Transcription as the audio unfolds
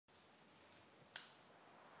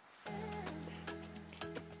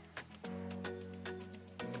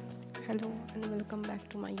Hello and welcome back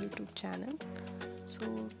to my YouTube channel. So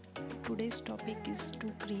today's topic is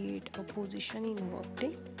to create a position in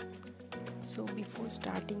Workday. So before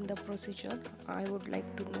starting the procedure, I would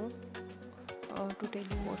like to know to tell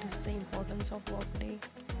you what is the importance of Workday,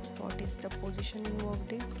 what is the position in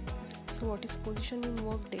Workday. So what is position in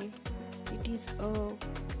Workday? It is a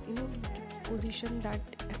position that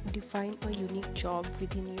define a unique job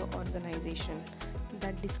within your organization,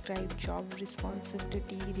 that describe job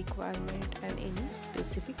responsibility, requirement and any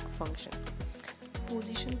specific function.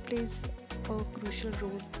 Position plays a crucial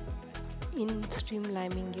role in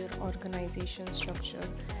streamlining your organization structure,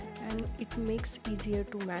 and it makes easier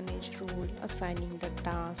to manage role, assigning the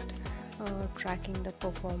task, tracking the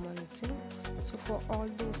performance. So for all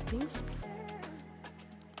those things,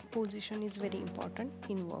 position is very important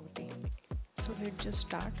in Workday. So let's just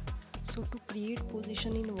start. So to create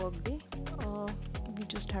position in Workday, we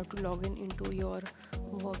just have to log in into your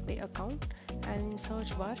Workday account, and in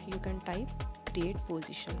search bar you can type create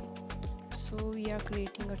position. So we are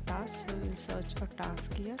creating a task, so we'll search a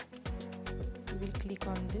task here. We will click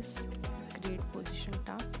on this create position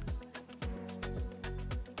task.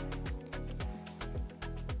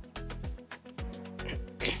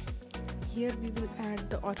 Here we will add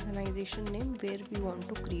the organization name where we want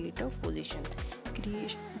to create a position.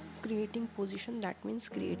 Creating position, that means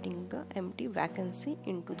creating the empty vacancy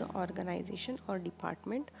into the organization or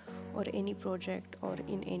department or any project or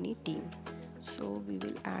in any team. So we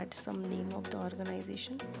will add some name of the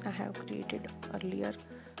organization. I have created earlier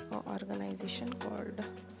an organization called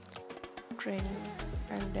training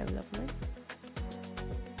and development.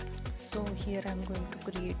 So here I'm going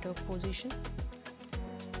to create a position.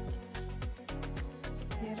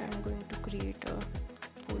 Here I'm going to create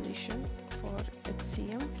a position for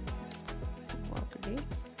HCM Workday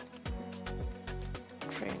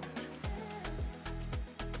trainer.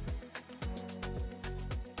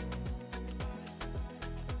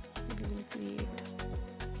 We will create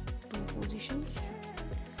two positions.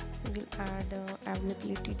 We will add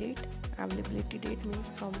availability date. Availability date means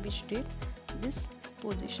from which date this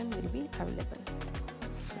position will be available.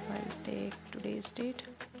 So I'll take today's date.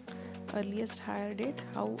 Earliest hire date,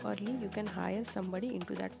 how early you can hire somebody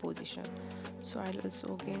into that position. So I'll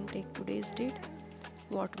also again take today's date.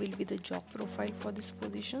 What will be the job profile for this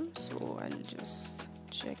position? So I'll just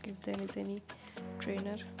check if there is any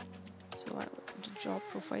trainer. So the job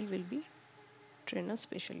profile will be trainer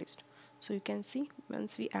specialist. So you can see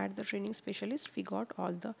once we add the training specialist, we got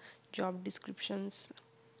all the job descriptions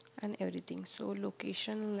and everything. So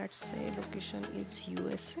location, let's say location is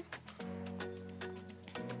USA.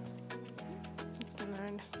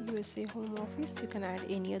 USA home office. You can add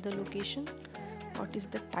any other location. What is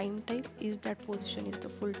the time type? Is that position is the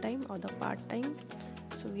full-time or the part-time?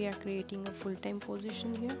 So we are creating a full-time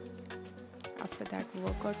position here. After that,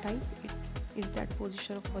 worker type, is that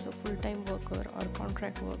position for the full-time worker or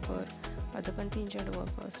contract worker or the contingent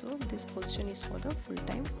worker. So this position is for the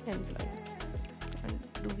full-time employee. And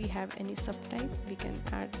do we have any subtype? We can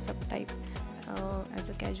add subtype as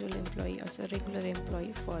a casual employee, as a regular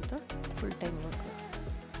employee for the full-time worker.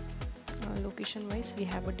 Location wise, we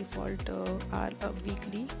have a default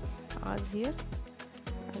weekly hours here,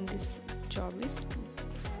 and this job is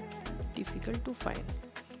difficult to find.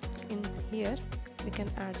 In here we can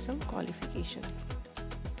add some qualification.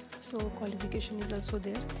 So qualification is also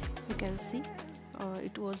there. You can see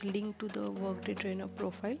it was linked to the Workday trainer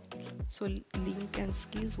profile. So link and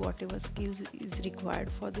skills, whatever skills is required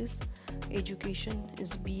for this. Education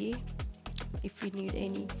is BA. If we need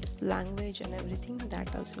any language and everything,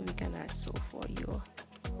 that also we can add. So for your,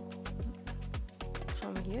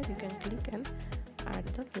 from here you can click and add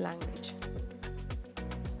the language.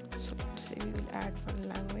 So let's say we will add one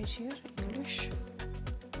language here. English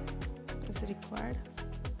is required.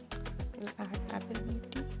 We'll add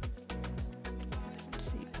availability.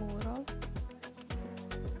 Let's see overall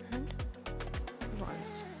and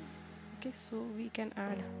advanced. Okay, so we can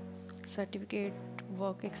add certificate,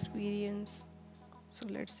 work experience. So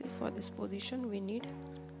let's say for this position we need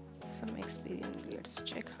some experience. Let's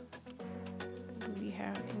check, do we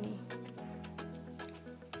have any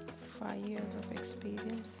 5 years of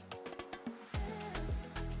experience?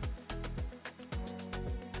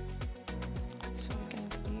 So we can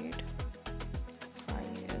create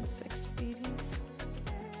 5 years experience.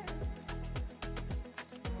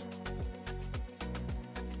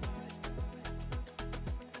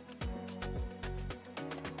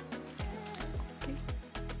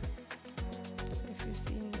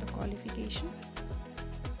 See in the qualification,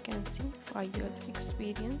 you can see 5 years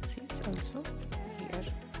experience is also here,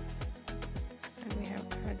 and we have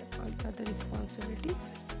had all other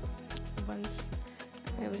responsibilities. once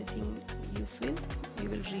everything you fill, you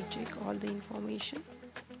will recheck all the information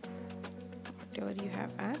whatever you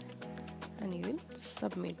have added, and you will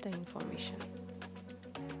submit the information.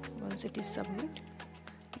 Once it is submit,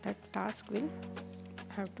 that task will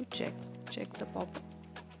have to check the pop-up.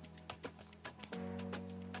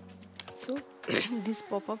 So these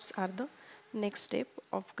pop-ups are the next step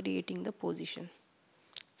of creating the position.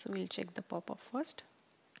 So we'll check the pop-up first.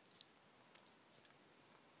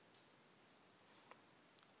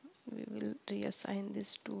 We will reassign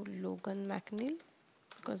this to Logan McNeil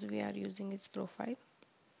because we are using his profile,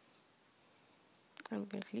 and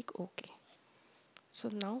we'll click OK. So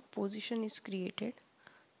now position is created.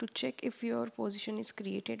 To check if your position is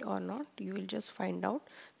created or not, you will just find out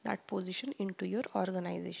that position into your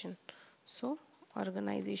organization. So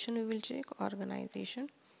organization, we will check organization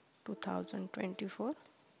 2024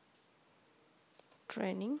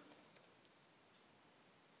 training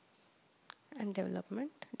and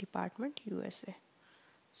development department USA.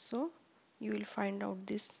 So you will find out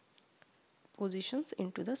these positions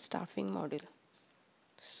into the staffing module.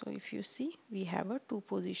 So if you see, we have a 2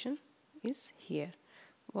 position is here,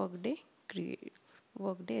 Workday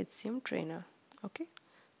HCM trainer. Okay,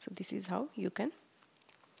 so this is how you can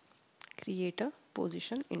create a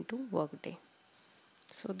position into Workday.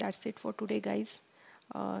 So that's it for today, guys.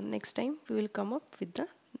 Next time we will come up with the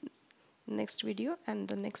next video and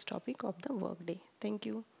the next topic of the Workday. Thank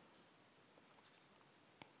you.